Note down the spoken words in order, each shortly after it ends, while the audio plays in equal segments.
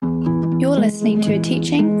You're listening to a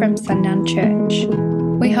teaching from Sundown Church.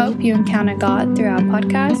 We hope you encounter God through our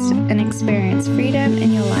podcast and experience freedom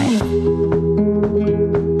in your life.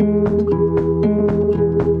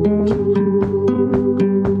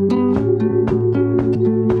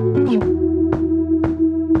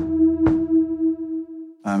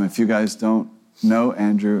 If you guys don't know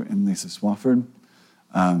Andrew and Lisa Swafford,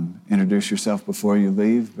 introduce yourself before you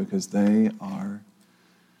leave, because they are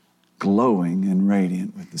glowing and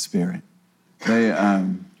radiant with the Spirit. They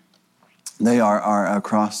are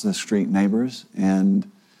across the street neighbors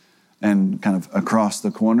and kind of across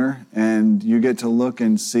the corner, and you get to look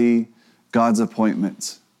and see God's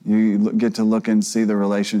appointments. You get to look and see the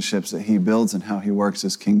relationships that He builds and how He works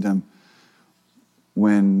His kingdom.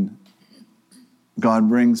 When God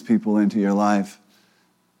brings people into your life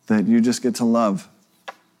that you just get to love,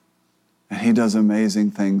 and He does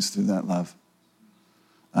amazing things through that love.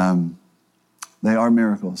 They are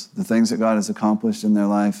miracles. The things that God has accomplished in their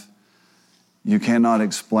life, you cannot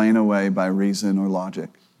explain away by reason or logic.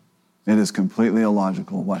 It is completely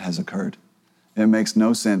illogical what has occurred. It makes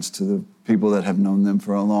no sense to the people that have known them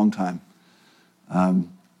for a long time. And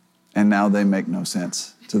now they make no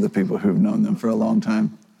sense to the people who've known them for a long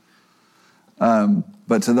time.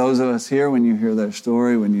 But to those of us here, when you hear their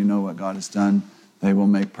story, when you know what God has done, they will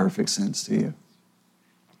make perfect sense to you.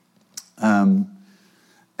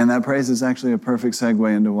 And that praise is actually a perfect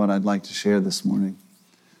segue into what I'd like to share this morning.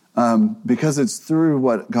 Because it's through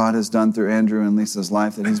what God has done through Andrew and Lisa's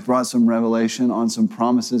life that He's brought some revelation on some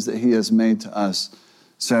promises that He has made to us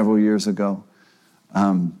several years ago.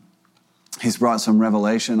 He's brought some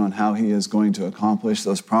revelation on how He is going to accomplish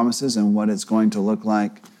those promises and what it's going to look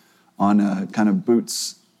like on a kind of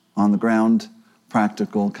boots on the ground,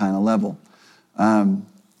 practical kind of level.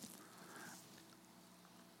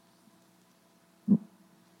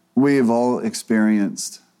 We have all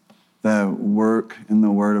experienced the work and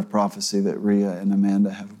the word of prophecy that Rhea and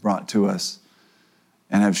Amanda have brought to us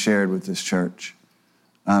and have shared with this church.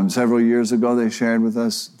 Several years ago, they shared with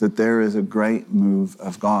us that there is a great move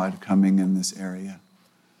of God coming in this area,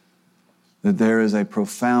 that there is a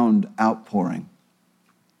profound outpouring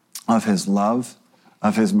of His love,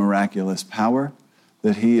 of His miraculous power,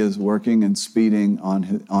 that He is working and speeding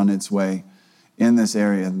on its way in this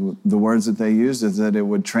area. The words that they used is that it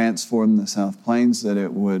would transform the South Plains, that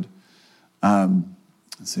it would that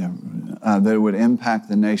it would impact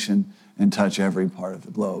the nation and touch every part of the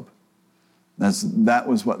globe. That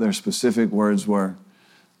was what their specific words were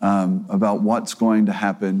about what's going to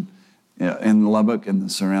happen in Lubbock and the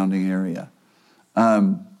surrounding area.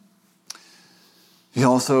 He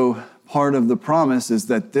also, part of the promise is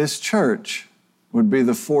that this church would be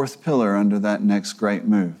the fourth pillar under that next great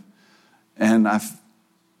move. And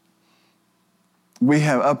we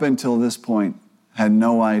have, up until this point, had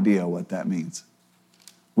no idea what that means.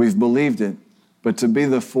 We've believed it, but to be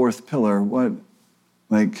the fourth pillar, what?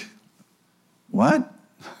 You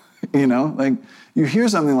hear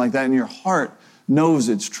something like that and your heart knows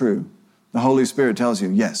it's true. The Holy Spirit tells you,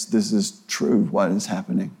 yes, this is true, what is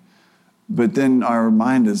happening. But then our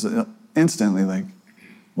mind is instantly like,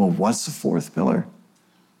 well, what's the fourth pillar?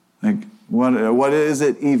 What is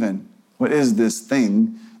it even? What is this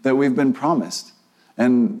thing that we've been promised?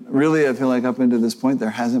 And really, I feel like up until this point,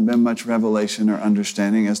 there hasn't been much revelation or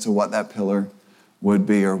understanding as to what that pillar would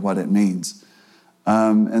be or what it means.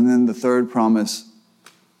 And then the third promise,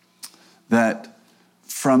 that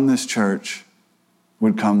from this church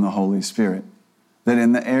would come the Holy Spirit. That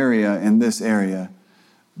in this area,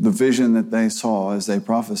 the vision that they saw as they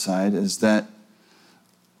prophesied is that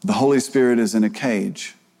the Holy Spirit is in a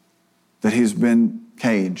cage, that He's been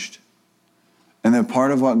caged. And that part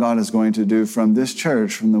of what God is going to do from this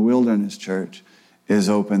church, from the Wilderness Church, is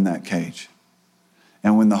open that cage.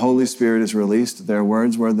 And when the Holy Spirit is released, their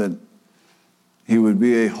words were that He would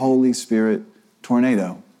be a Holy Spirit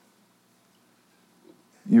tornado.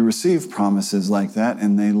 You receive promises like that,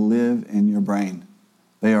 and they live in your brain.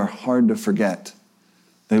 They are hard to forget.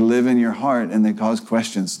 They live in your heart, and they cause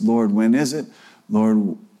questions. Lord, when is it?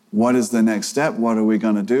 Lord, what is the next step? What are we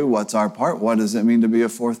going to do? What's our part? What does it mean to be a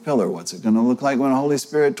fourth pillar? What's it going to look like when a Holy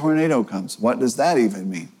Spirit tornado comes? What does that even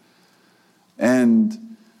mean?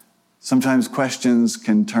 And sometimes questions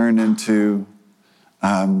can turn into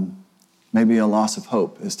maybe a loss of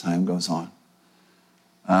hope as time goes on.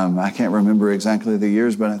 I can't remember exactly the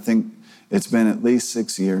years, but I think it's been at least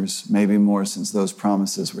 6 years, maybe more, since those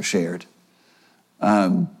promises were shared.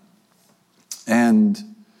 And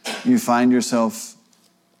you find yourself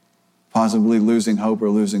possibly losing hope or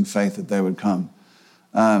losing faith that they would come.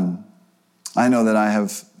 I know that I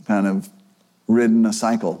have kind of ridden a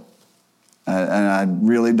cycle And I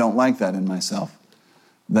really don't like that in myself,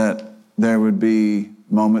 that there would be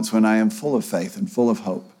moments when I am full of faith and full of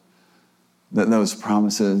hope, that those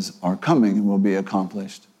promises are coming and will be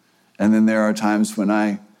accomplished. And then there are times when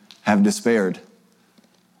I have despaired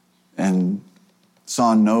and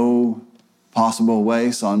saw no possible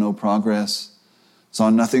way, saw no progress, saw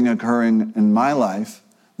nothing occurring in my life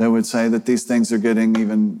that would say that these things are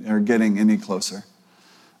getting any closer.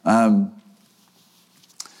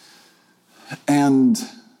 And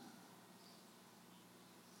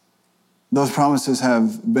those promises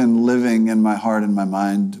have been living in my heart and my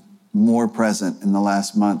mind more present in the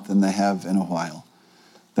last month than they have in a while.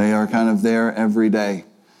 They are kind of there every day,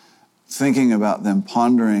 thinking about them,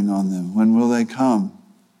 pondering on them. When will they come?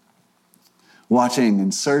 Watching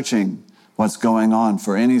and searching what's going on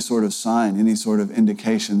for any sort of sign, any sort of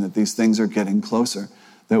indication that these things are getting closer,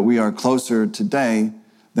 that we are closer today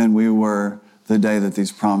than we were the day that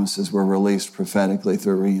these promises were released prophetically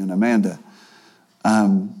through Rhea and Amanda.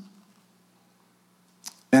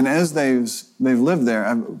 And as they've lived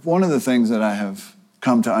there, one of the things that I have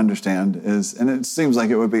come to understand is, and it seems like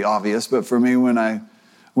it would be obvious, but for me, when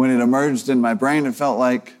it emerged in my brain, it felt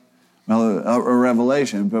like, well, a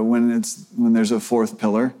revelation. But when there's a fourth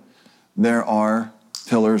pillar, there are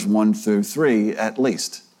pillars 1 through 3 at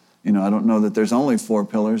least. I don't know that there's only 4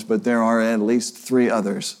 pillars, but there are at least 3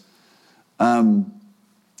 others. And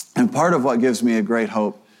part of what gives me a great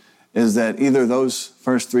hope is that either those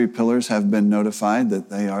first 3 pillars have been notified that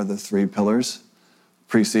they are the 3 pillars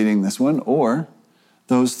preceding this one, or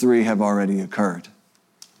those 3 have already occurred.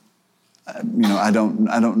 I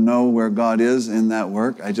don't know where God is in that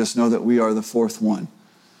work. I just know that we are the 4th one.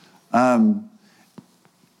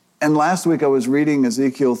 And last week I was reading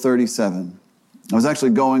Ezekiel 37. I was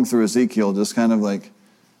actually going through Ezekiel, just kind of like,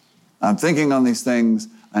 I'm thinking on these things.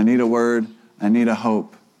 I need a word. I need a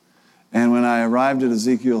hope. And when I arrived at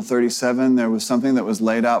Ezekiel 37, there was something that was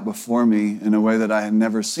laid out before me in a way that I had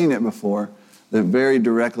never seen it before, that very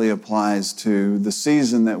directly applies to the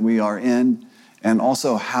season that we are in, and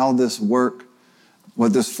also how this work,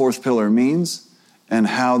 what this 4th pillar means, and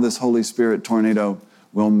how this Holy Spirit tornado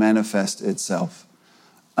will manifest itself.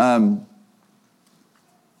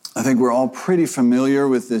 I think we're all pretty familiar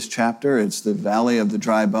with this chapter. It's the Valley of the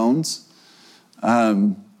Dry Bones.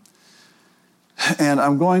 And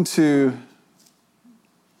I'm going to,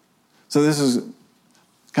 so this is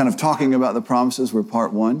kind of talking about the promises. We're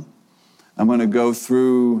part 1. I'm going to go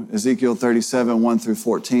through Ezekiel 37, 1 through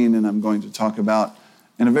 14, and I'm going to talk about,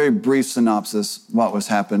 in a very brief synopsis, what was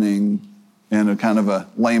happening in a kind of a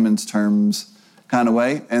layman's terms kind of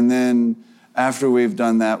way. And then after we've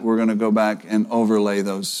done that, we're going to go back and overlay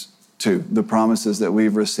those 2, the promises that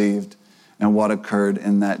we've received and what occurred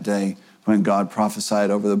in that day when God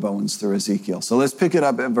prophesied over the bones through Ezekiel. So let's pick it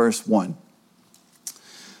up at verse 1.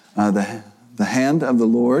 The hand of the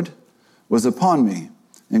Lord was upon me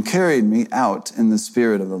and carried me out in the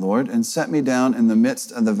spirit of the Lord and set me down in the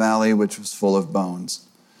midst of the valley which was full of bones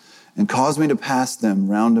and caused me to pass them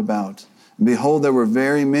round about. And behold, there were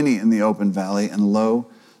very many in the open valley, and lo,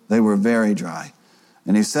 they were very dry.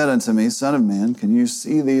 And he said unto me, Son of man, can you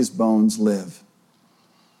see these bones live?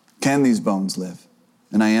 Can these bones live?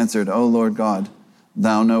 And I answered, O Lord God,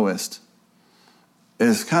 thou knowest.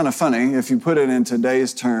 It's kind of funny, if you put it in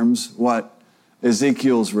today's terms, what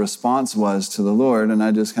Ezekiel's response was to the Lord, and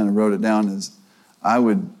I just kind of wrote it down as I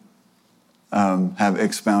would have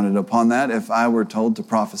expounded upon that if I were told to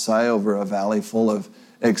prophesy over a valley full of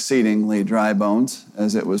exceedingly dry bones,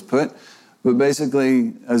 as it was put. But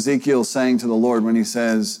basically, Ezekiel's saying to the Lord when he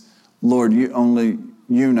says, Lord, you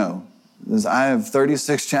know. Because I have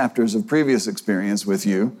 36 chapters of previous experience with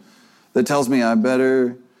you that tells me I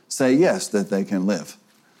better say yes, that they can live.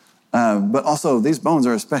 But also, these bones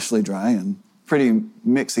are especially dry and pretty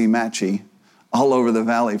mixy-matchy all over the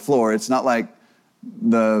valley floor. It's not like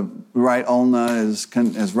the right ulna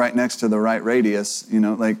is right next to the right radius.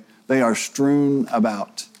 Like they are strewn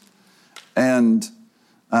about. And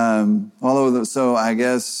so I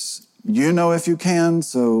guess you know if you can,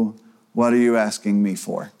 so what are you asking me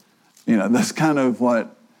for? That's kind of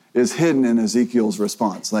what is hidden in Ezekiel's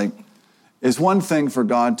response. Like, it's one thing for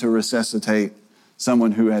God to resuscitate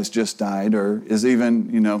someone who has just died, or is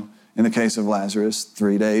even, in the case of Lazarus,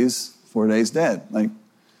 4 days dead. Like,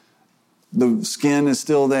 the skin is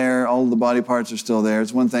still there, all the body parts are still there.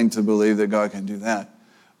 It's one thing to believe that God can do that.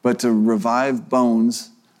 But to revive bones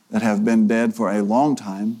that have been dead for a long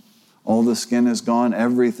time, all the skin is gone,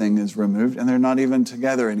 everything is removed, and they're not even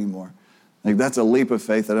together anymore. Like, that's a leap of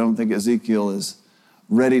faith that I don't think Ezekiel is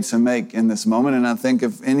ready to make in this moment. And I think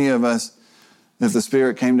if any of us if the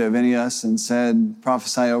Spirit came to any of us and said,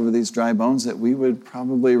 prophesy over these dry bones, that we would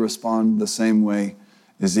probably respond the same way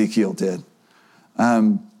Ezekiel did.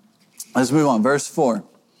 Let's move on. Verse 4.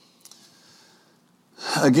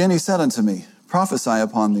 Again he said unto me, prophesy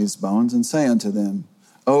upon these bones, and say unto them,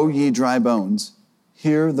 O ye dry bones,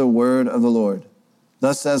 hear the word of the Lord.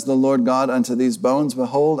 Thus says the Lord God unto these bones,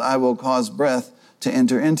 behold, I will cause breath to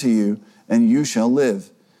enter into you, and you shall live.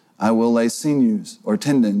 I will lay sinews or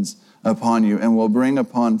tendons upon you, and will bring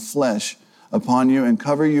upon flesh upon you, and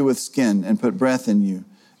cover you with skin, and put breath in you,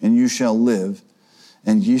 and you shall live,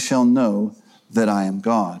 and ye shall know that I am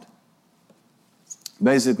God.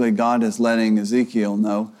 Basically, God is letting Ezekiel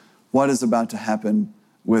know what is about to happen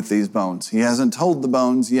with these bones. He hasn't told the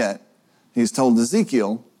bones yet. He's told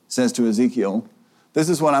Ezekiel, says to Ezekiel, this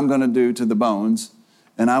is what I'm going to do to the bones,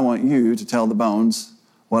 and I want you to tell the bones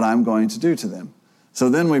what I'm going to do to them. So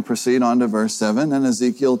then we proceed on to verse 7, and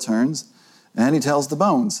Ezekiel turns, and he tells the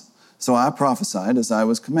bones, so I prophesied as I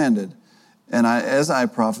was commanded. And as I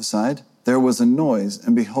prophesied, there was a noise,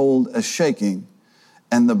 and behold, a shaking,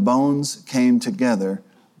 and the bones came together,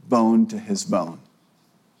 bone to his bone.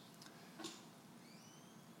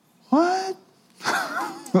 What?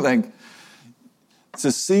 Like,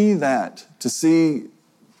 to see that, to see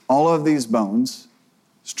all of these bones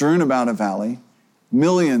strewn about a valley,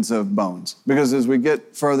 millions of bones. Because as we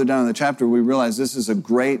get further down in the chapter, we realize this is a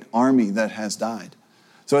great army that has died.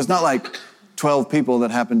 So it's not like 12 people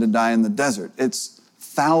that happened to die in the desert. It's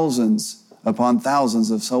thousands upon thousands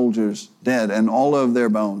of soldiers dead and all of their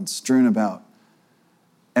bones strewn about.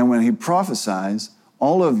 And when he prophesies,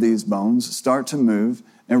 all of these bones start to move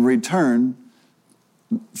and return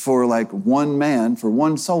for like one man, for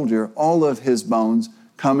one soldier, all of his bones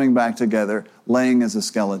coming back together, laying as a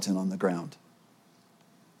skeleton on the ground.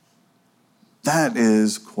 That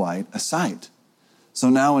is quite a sight. So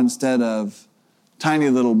now instead of tiny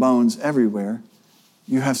little bones everywhere,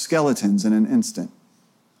 you have skeletons in an instant.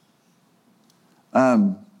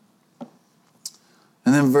 And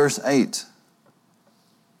then verse 8.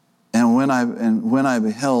 And when I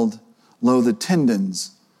beheld, lo, the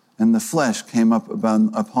tendons and the flesh came up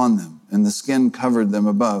upon them, and the skin covered them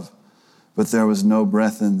above, but there was no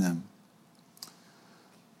breath in them.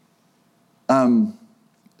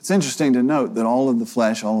 It's interesting to note that all of the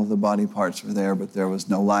flesh, all of the body parts were there, but there was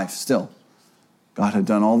no life still. God had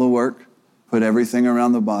done all the work, put everything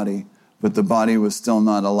around the body, but the body was still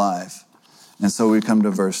not alive. And so we come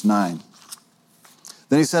to verse 9.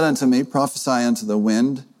 Then he said unto me, prophesy unto the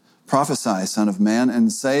wind, prophesy, son of man,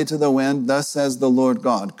 and say to the wind, thus says the Lord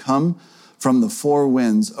God, come from the four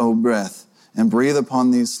winds, O breath, and breathe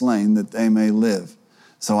upon these slain, that they may live.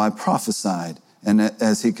 So I prophesied, and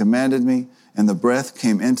as he commanded me, and the breath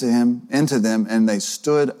came into them, and they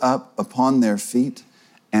stood up upon their feet,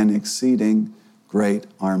 an exceeding great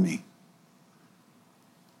army.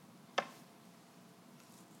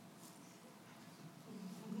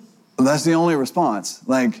 That's the only response.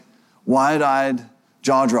 Like, wide-eyed,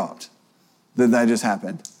 jaw-dropped that just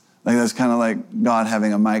happened. Like, that's kind of like God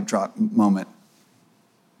having a mic drop moment.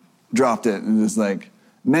 Dropped it and just like,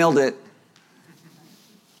 nailed it.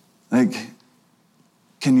 Like,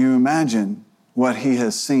 can you imagine what he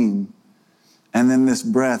has seen? And then this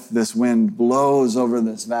breath, this wind blows over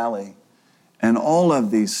this valley, and all of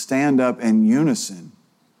these stand up in unison.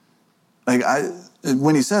 Like,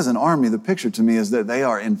 when he says an army, the picture to me is that they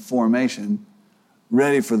are in formation,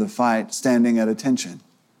 ready for the fight, standing at attention.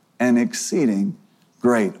 An exceeding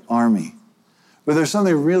great army. But there's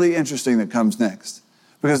something really interesting that comes next,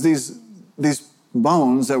 because these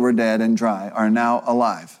bones that were dead and dry are now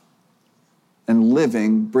alive and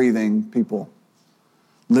living, breathing people,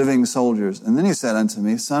 living soldiers. And then he said unto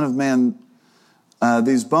me, Son of man,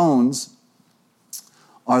 these bones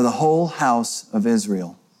are the whole house of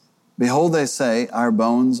Israel. Behold, they say, our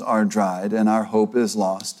bones are dried, and our hope is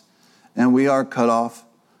lost, and we are cut off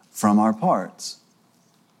from our parts.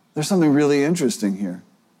 There's something really interesting here.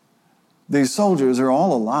 These soldiers are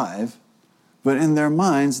all alive, but in their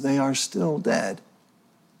minds, they are still dead.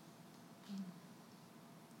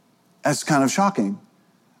 That's kind of shocking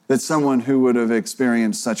that someone who would have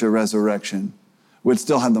experienced such a resurrection would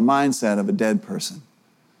still have the mindset of a dead person.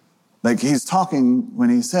 Like, he's talking when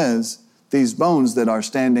he says, these bones that are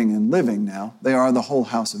standing and living now, they are the whole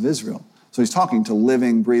house of Israel. So he's talking to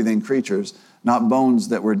living, breathing creatures, not bones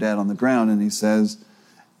that were dead on the ground. And he says,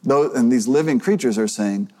 and these living creatures are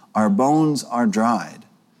saying, our bones are dried,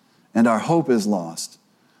 and our hope is lost.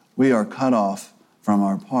 We are cut off from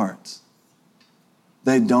our parts.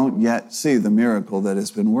 They don't yet see the miracle that has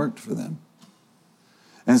been worked for them.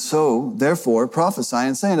 And so, therefore, prophesy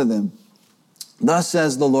and say to them, Thus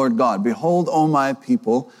says the Lord God, behold, O my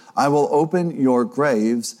people, I will open your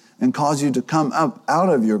graves and cause you to come up out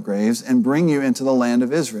of your graves and bring you into the land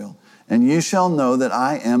of Israel. And you shall know that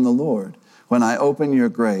I am the Lord, when I open your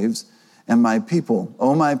graves and my people,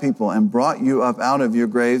 O my people, and brought you up out of your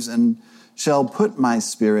graves, and shall put my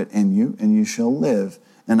spirit in you, and you shall live,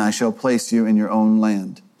 and I shall place you in your own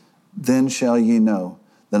land. Then shall ye know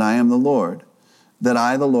that I am the Lord, that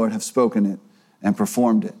I, the Lord, have spoken it and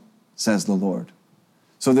performed it, says the Lord.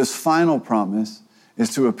 So this final promise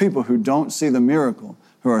is to a people who don't see the miracle,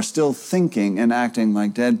 who are still thinking and acting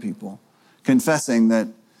like dead people, confessing that,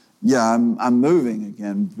 yeah, I'm moving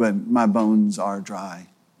again, but my bones are dry.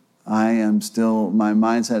 My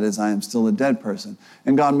mindset is I am still a dead person.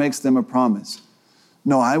 And God makes them a promise.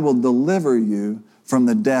 No, I will deliver you from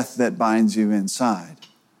the death that binds you inside.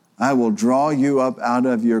 I will draw you up out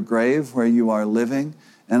of your grave where you are living,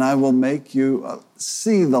 and I will make you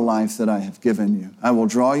see the life that I have given you. I will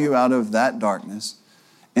draw you out of that darkness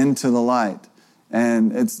into the light.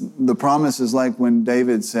 And the promise is like when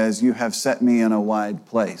David says, you have set me in a wide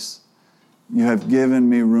place. You have given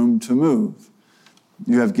me room to move.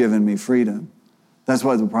 You have given me freedom. That's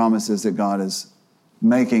what the promise is that God is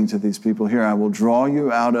making to these people here. I will draw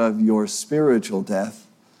you out of your spiritual death,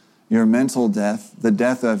 your mental death, the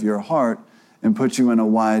death of your heart, and put you in a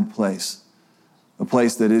wide place, a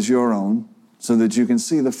place that is your own, so that you can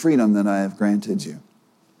see the freedom that I have granted you.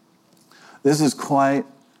 This is quite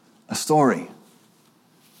a story,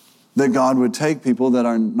 that God would take people that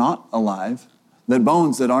are not alive, that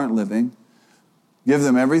bones that aren't living, give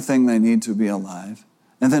them everything they need to be alive,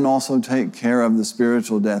 and then also take care of the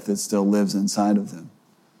spiritual death that still lives inside of them.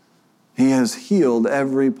 He has healed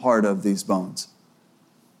every part of these bones.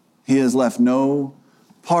 He has left no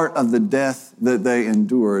part of the death that they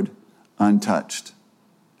endured untouched.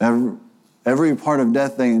 Every part of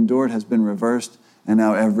death they endured has been reversed, and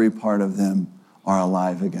now every part of them are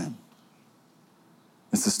alive again.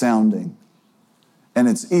 It's astounding. And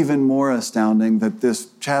it's even more astounding that this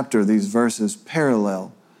chapter, these verses,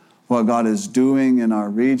 parallel what God is doing in our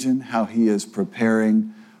region, how He is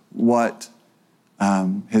preparing what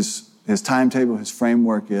His timetable, His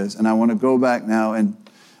framework is. And I want to go back now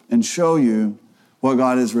and show you what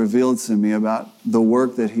God has revealed to me about the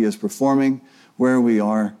work that He is performing, where we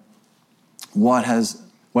are, what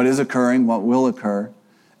is occurring, what will occur,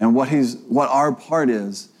 and what our part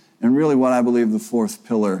is, and really what I believe the fourth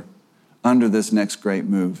pillar under this next great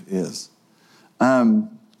move is.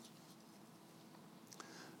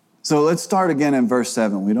 So let's start again in verse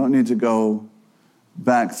 7. We don't need to go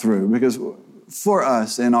back through, because for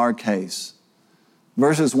us, in our case,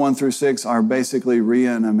 verses 1 through 6 are basically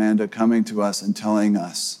Rhea and Amanda coming to us and telling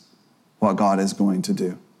us what God is going to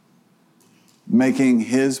do, making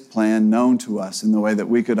His plan known to us in the way that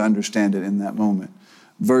we could understand it in that moment.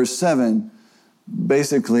 Verse 7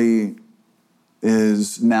 basically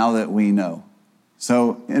is now that we know.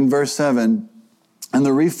 So in verse 7, in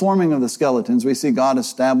the reforming of the skeletons, we see God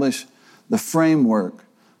establish the framework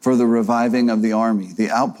for the reviving of the army. The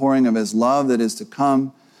outpouring of His love that is to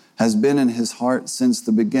come has been in His heart since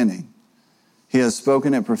the beginning. He has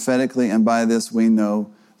spoken it prophetically, and by this we know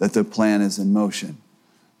that the plan is in motion.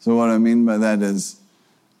 So what I mean by that is,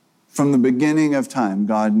 from the beginning of time,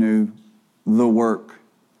 God knew the work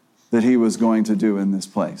that He was going to do in this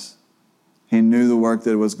place. He knew the work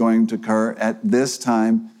that was going to occur at this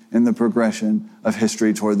time in the progression of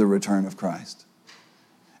history toward the return of Christ.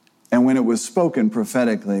 And when it was spoken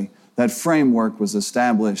prophetically, that framework was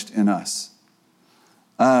established in us.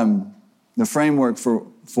 The framework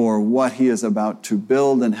for what He is about to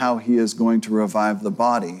build and how He is going to revive the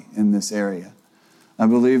body in this area. I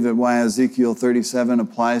believe that why Ezekiel 37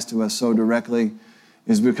 applies to us so directly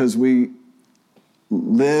is because we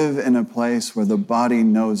live in a place where the body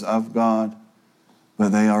knows of God, but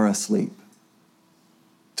they are asleep,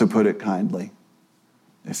 to put it kindly.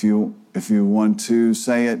 If you want to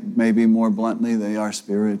say it maybe more bluntly, they are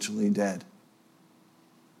spiritually dead.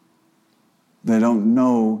 They don't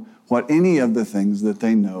know what any of the things that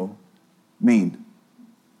they know mean.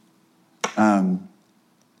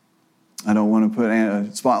 I don't want to put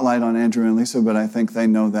a spotlight on Andrew and Lisa, but I think they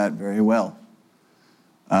know that very well.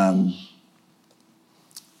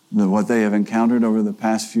 What they have encountered over the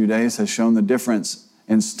past few days has shown the difference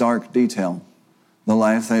in stark detail. The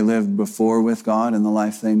life they lived before with God and the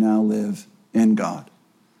life they now live in God.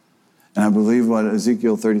 And I believe what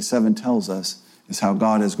Ezekiel 37 tells us is how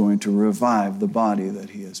God is going to revive the body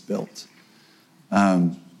that He has built.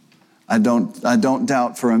 I don't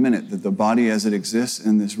doubt for a minute that the body as it exists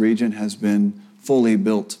in this region has been fully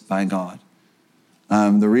built by God.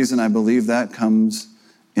 The reason I believe that comes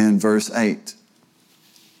in verse 8.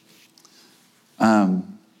 It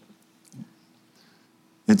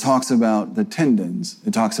talks about the tendons.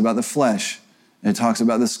 It talks about the flesh. It talks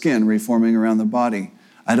about the skin reforming around the body.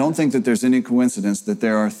 I don't think that there's any coincidence that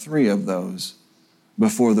there are 3 of those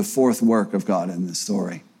before the 4th work of God in this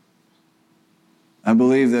story. I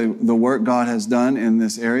believe that the work God has done in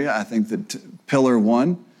this area, I think that pillar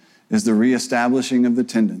 1 is the reestablishing of the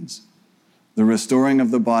tendons, the restoring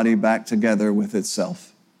of the body back together with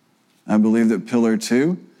itself. I believe that pillar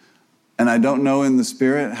 2, and I don't know in the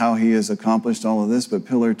Spirit how he has accomplished all of this, but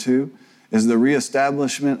pillar 2 is the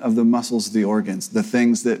reestablishment of the muscles, the organs, the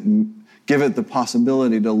things that give it the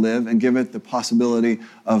possibility to live and give it the possibility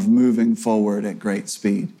of moving forward at great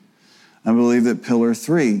speed. I believe that pillar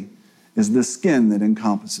 3 is the skin that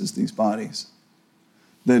encompasses these bodies,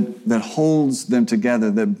 that holds them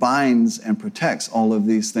together, that binds and protects all of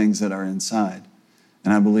these things that are inside.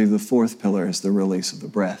 And I believe the 4th pillar is the release of the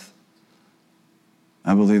breath.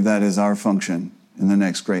 I believe that is our function in the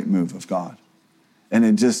next great move of God. And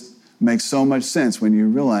it just makes so much sense when you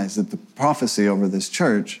realize that the prophecy over this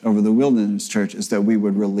church, over the Wilderness Church, is that we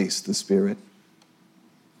would release the Spirit.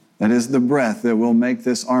 That is the breath that will make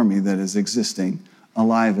this army that is existing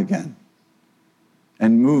alive again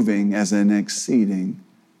and moving as an exceeding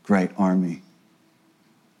great army.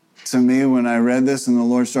 To me, when I read this and the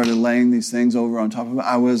Lord started laying these things over on top of it,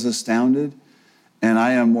 I was astounded, and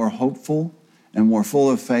I am more hopeful and more full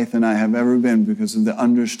of faith than I have ever been because of the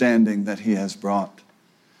understanding that he has brought.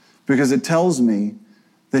 Because it tells me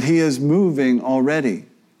that he is moving already,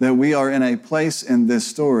 that we are in a place in this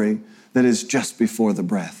story that is just before the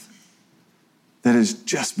breath, that is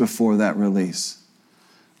just before that release.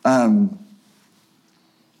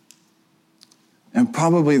 And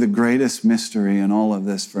probably the greatest mystery in all of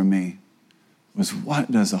this for me was,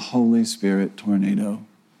 what does a Holy Spirit tornado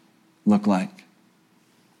look like?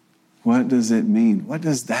 What does it mean? What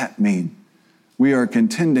does that mean? We are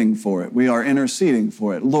contending for it. We are interceding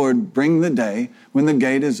for it. Lord, bring the day when the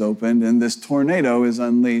gate is opened and this tornado is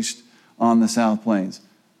unleashed on the South Plains.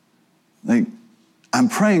 I'm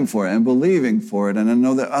praying for it and believing for it, and I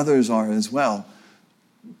know that others are as well.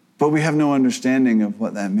 But we have no understanding of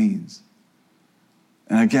what that means.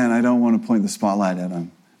 And again, I don't want to point the spotlight at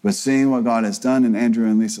them, but seeing what God has done in Andrew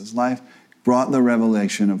and Lisa's life brought the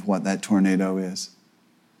revelation of what that tornado is.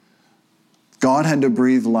 God had to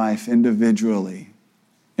breathe life individually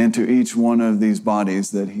into each one of these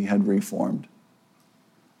bodies that he had reformed.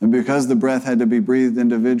 And because the breath had to be breathed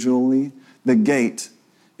individually, the gate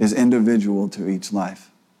is individual to each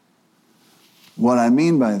life. What I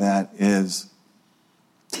mean by that is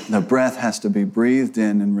the breath has to be breathed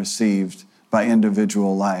in and received by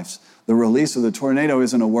individual lives. The release of the tornado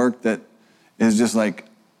isn't a work that is just like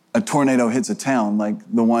a tornado hits a town, like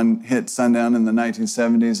the one hit Sundown in the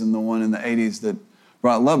 1970s and the one in the 80s that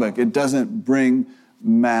brought Lubbock. It doesn't bring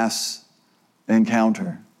mass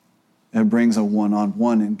encounter. It brings a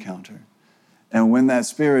one-on-one encounter. And when that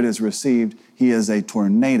Spirit is received, he is a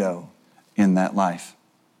tornado in that life.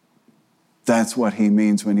 That's what he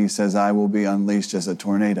means when he says, I will be unleashed as a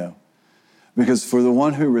tornado. Because for the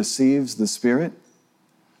one who receives the Spirit,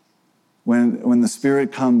 when the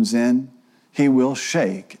Spirit comes in, he will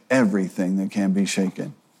shake everything that can be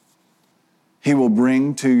shaken. He will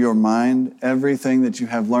bring to your mind everything that you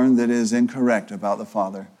have learned that is incorrect about the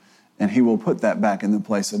Father, and he will put that back in the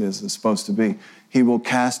place it is supposed to be. He will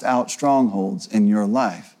cast out strongholds in your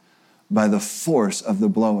life by the force of the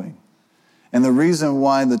blowing. And the reason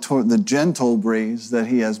why the gentle breeze that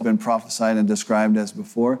he has been prophesied and described as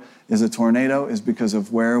before is a tornado is because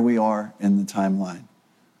of where we are in the timeline.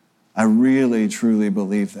 I really, truly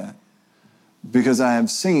believe that. Because I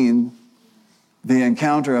have seen the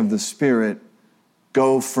encounter of the Spirit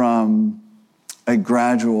go from a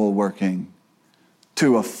gradual working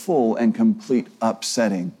to a full and complete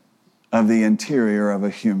upsetting of the interior of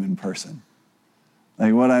a human person.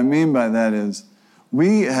 Like, what I mean by that is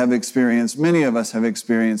many of us have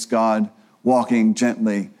experienced God walking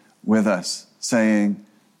gently with us, saying,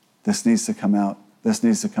 this needs to come out, this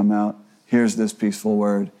needs to come out, here's this peaceful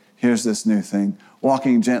word, here's this new thing,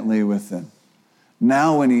 walking gently with them.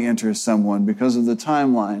 Now when he enters someone, because of the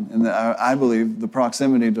timeline, and I believe the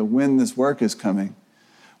proximity to when this work is coming,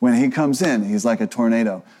 when he comes in, he's like a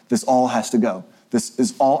tornado. This all has to go. This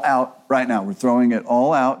is all out right now. We're throwing it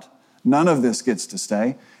all out. None of this gets to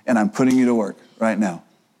stay, and I'm putting you to work right now.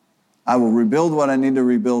 I will rebuild what I need to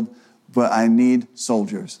rebuild, but I need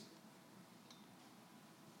soldiers.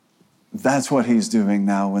 That's what he's doing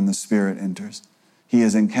now when the Spirit enters. He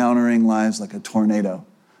is encountering lives like a tornado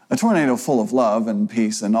full of love and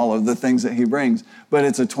peace and all of the things that he brings, but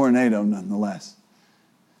it's a tornado nonetheless.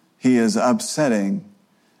 He is upsetting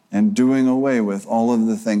and doing away with all of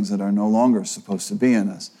the things that are no longer supposed to be in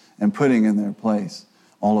us and putting in their place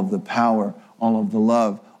all of the power, all of the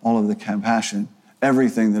love, all of the compassion,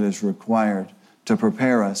 everything that is required to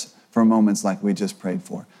prepare us for moments like we just prayed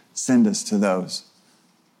for. Send us to those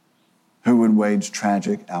who would wage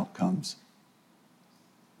tragic outcomes.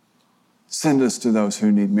 Send us to those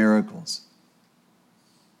who need miracles.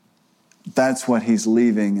 That's what he's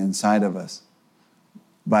leaving inside of us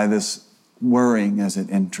by this worrying as it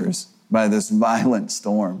enters, by this violent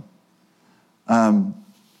storm. And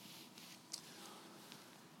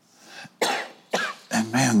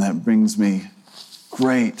man, that brings me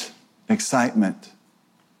great excitement.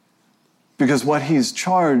 Because what he's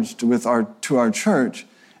charged with to our church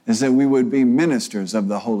is that we would be ministers of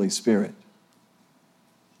the Holy Spirit.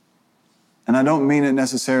 And I don't mean it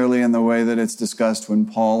necessarily in the way that it's discussed when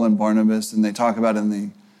Paul and Barnabas, and they talk about in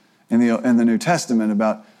the New Testament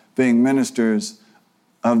about being ministers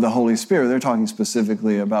of the Holy Spirit. They're talking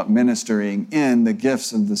specifically about ministering in the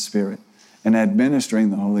gifts of the Spirit and administering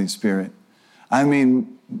the Holy Spirit. I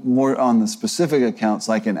mean more on the specific accounts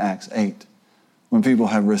like in Acts 8, when people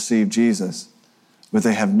have received Jesus, but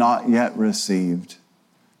they have not yet received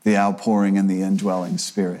the outpouring and the indwelling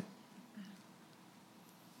Spirit.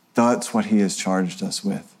 That's what he has charged us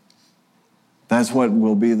with. That's what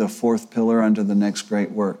will be the fourth pillar under the next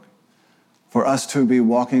great work. For us to be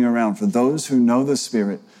walking around, for those who know the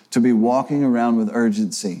Spirit, to be walking around with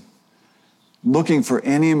urgency, looking for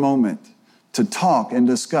any moment to talk and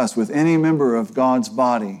discuss with any member of God's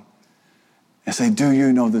body and say, do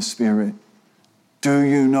you know the Spirit? Do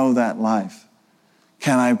you know that life?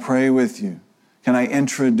 Can I pray with you? Can I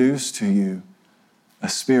introduce to you a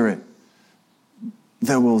Spirit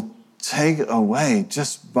that will take away,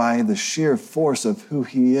 just by the sheer force of who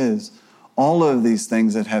he is, all of these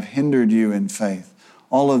things that have hindered you in faith,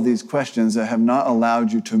 all of these questions that have not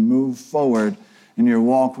allowed you to move forward in your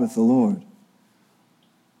walk with the Lord.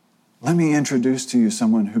 Let me introduce to you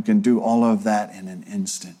someone who can do all of that in an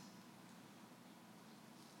instant.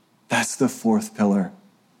 That's the fourth pillar.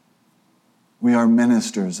 We are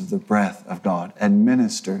ministers of the breath of God and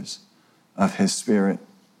ministers of his Spirit.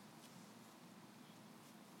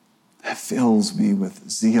 That fills me with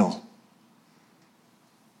zeal.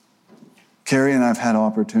 Carrie and I have had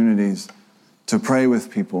opportunities to pray with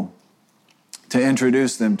people, to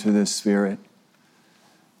introduce them to this Spirit.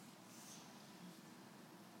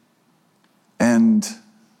 And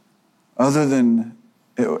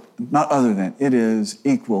it is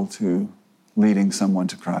equal to leading someone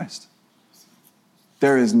to Christ.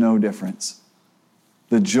 There is no difference.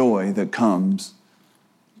 The joy that comes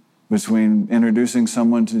between introducing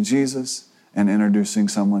someone to Jesus and introducing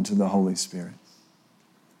someone to the Holy Spirit.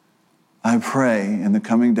 I pray in the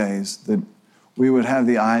coming days that we would have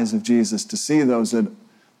the eyes of Jesus to see those that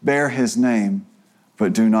bear his name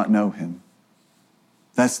but do not know him.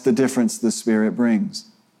 That's the difference the Spirit brings.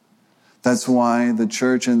 That's why the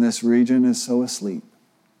church in this region is so asleep.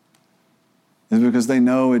 It's because they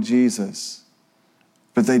know a Jesus,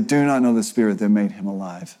 but they do not know the Spirit that made him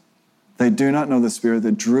alive. They do not know the Spirit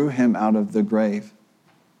that drew him out of the grave.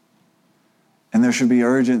 And there should be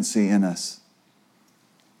urgency in us.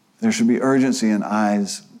 There should be urgency and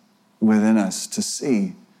eyes within us to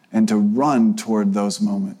see and to run toward those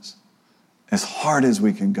moments as hard as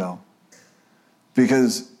we can go.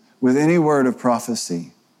 Because with any word of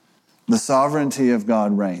prophecy, the sovereignty of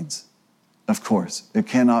God reigns. Of course, it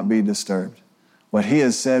cannot be disturbed. What he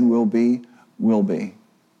has said will be, will be.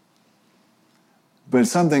 But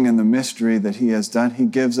something in the mystery that he has done, he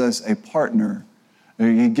gives us a partner, or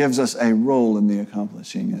he gives us a role in the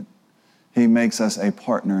accomplishing it. He makes us a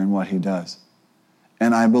partner in what he does.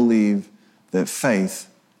 And I believe that faith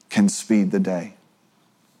can speed the day.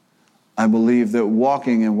 I believe that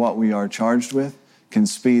walking in what we are charged with can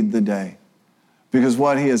speed the day. Because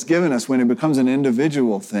what he has given us, when it becomes an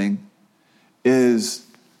individual thing, is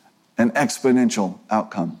an exponential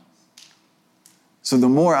outcome. So the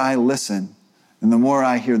more I listen, and the more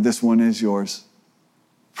I hear this one is yours,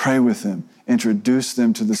 pray with them, introduce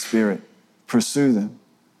them to the Spirit, pursue them.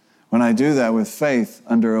 When I do that with faith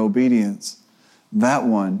under obedience, that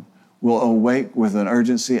one will awake with an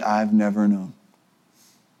urgency I've never known.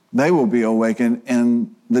 They will be awakened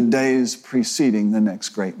in the days preceding the next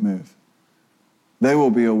great move. They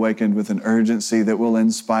will be awakened with an urgency that will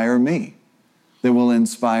inspire me, that will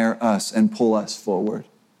inspire us and pull us forward.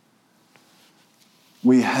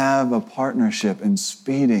 We have a partnership in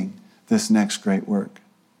speeding this next great work.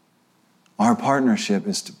 Our partnership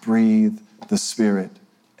is to breathe the Spirit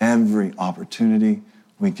every opportunity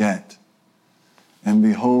we get. And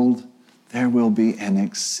behold, there will be an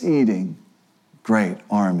exceeding great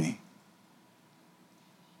army.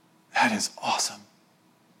 That is awesome.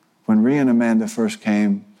 When Rhea and Amanda first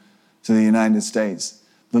came to the United States,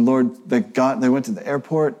 they went to the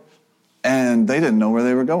airport and they didn't know where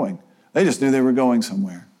they were going. They just knew they were going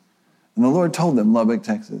somewhere. And the Lord told them, Lubbock,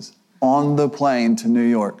 Texas. On the plane to New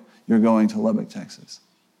York, you're going to Lubbock, Texas.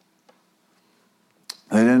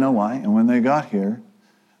 They didn't know why. And when they got here,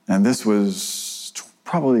 and this was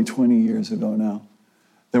probably 20 years ago now,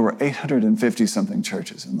 there were 850-something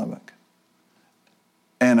churches in Lubbock.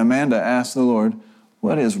 And Amanda asked the Lord,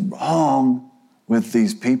 what is wrong with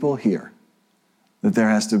these people here that there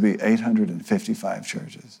has to be 855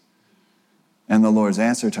 churches? And the Lord's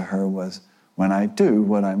answer to her was, when I do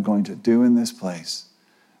what I'm going to do in this place,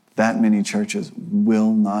 that many churches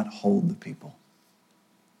will not hold the people.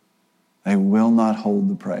 They will not hold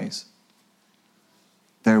the praise.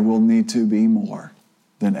 There will need to be more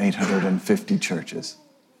than 850 churches.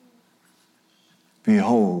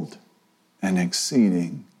 Behold, an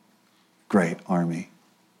exceeding great army.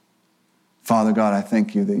 Father God, I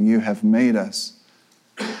thank you that you have made us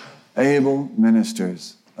able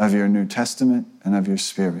ministers of your New Testament and of your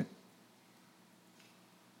Spirit.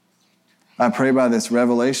 I pray by this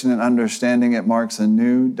revelation and understanding, it marks a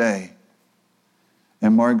new day. It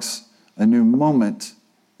marks a new moment,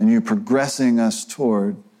 and you progressing us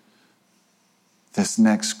toward this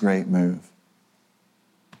next great move.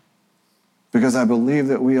 Because I believe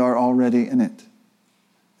that we are already in it.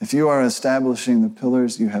 If you are establishing the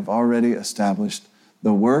pillars, you have already established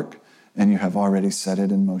the work, and you have already set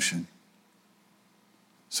it in motion.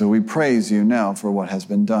 So we praise you now for what has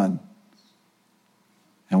been done.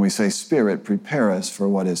 And we say, Spirit, prepare us for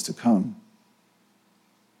what is to come.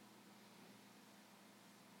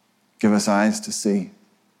 Give us eyes to see.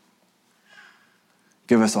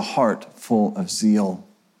 Give us a heart full of zeal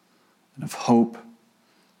and of hope,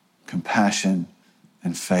 compassion,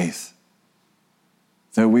 and faith,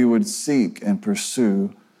 that we would seek and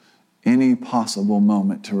pursue any possible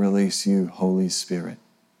moment to release you, Holy Spirit.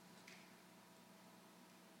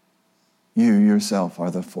 You yourself are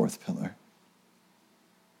the fourth pillar.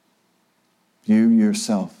 You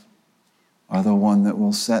yourself are the one that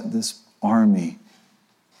will set this army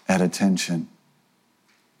at attention,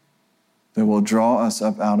 that will draw us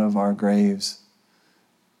up out of our graves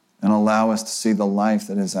and allow us to see the life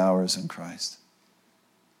that is ours in Christ.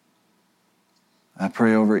 I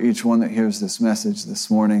pray over each one that hears this message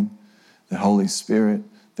this morning, that Holy Spirit,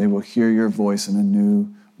 they will hear your voice in a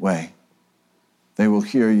new way. They will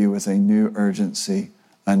hear you with a new urgency,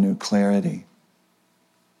 a new clarity.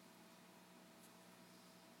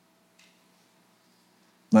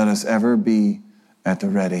 Let us ever be at the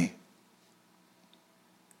ready.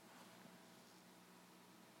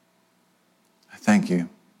 I thank you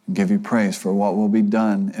and give you praise for what will be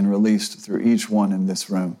done and released through each one in this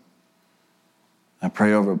room. I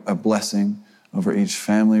pray over a blessing over each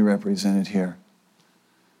family represented here.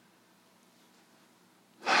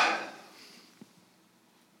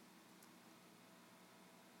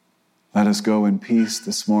 Let us go in peace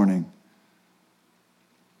this morning.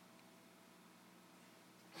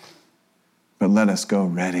 But let us go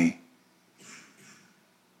ready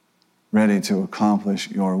to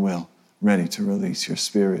accomplish your will, ready to release your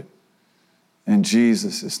Spirit. In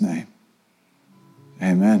Jesus' name,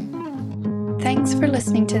 amen. Thanks for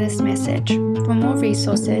listening to this message. For more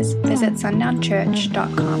resources, visit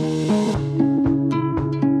sundownchurch.com.